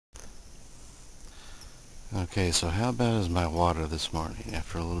Okay, so how bad is my water this morning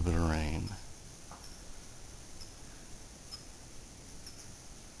after a little bit of rain?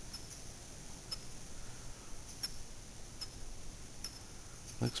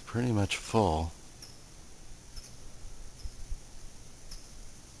 Looks pretty much full.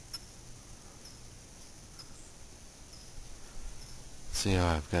 See how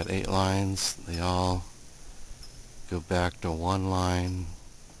I've got 8 lines? They all go back to one line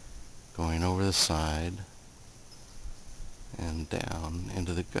going over the side and down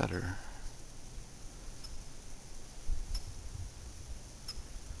into the gutter.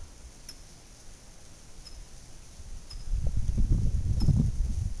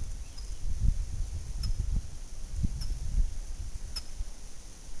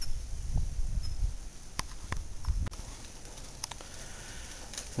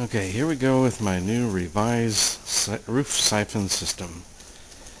 Okay, here we go with my new revised roof siphon system.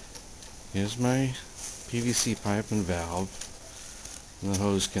 Here's my PVC pipe and valve and the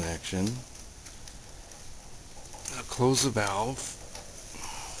hose connection. I'll close the valve,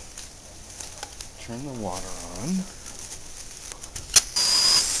 turn the water on.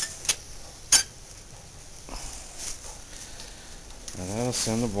 And that'll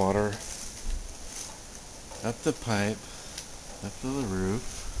send the water up the pipe, up to the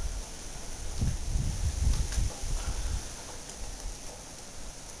roof.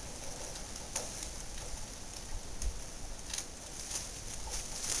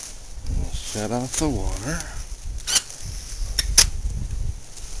 Shut off the water.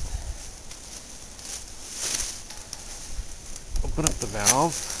 Open up the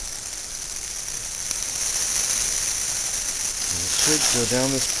valve. And it should go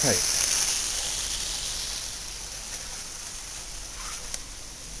down this pipe.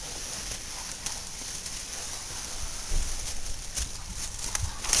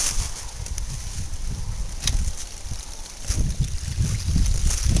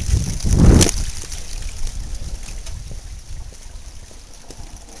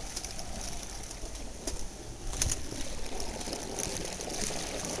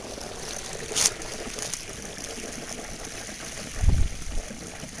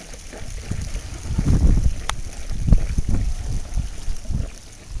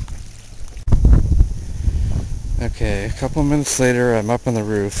 Okay, a couple minutes later I'm up on the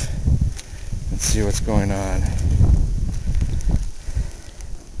roof. Let's see what's going on.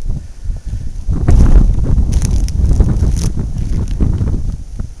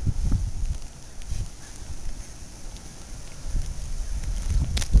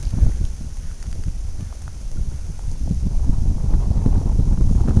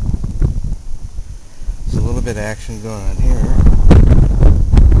 There's a little bit of action going on here.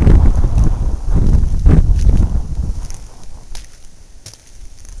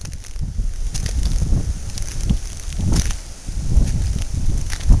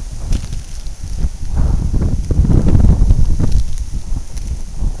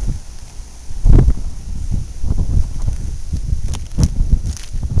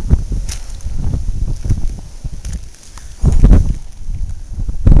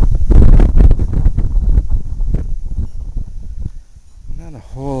 Not a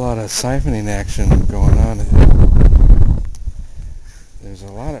whole lot of siphoning action going on. There's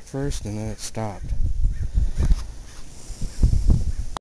a lot at first and then it stopped.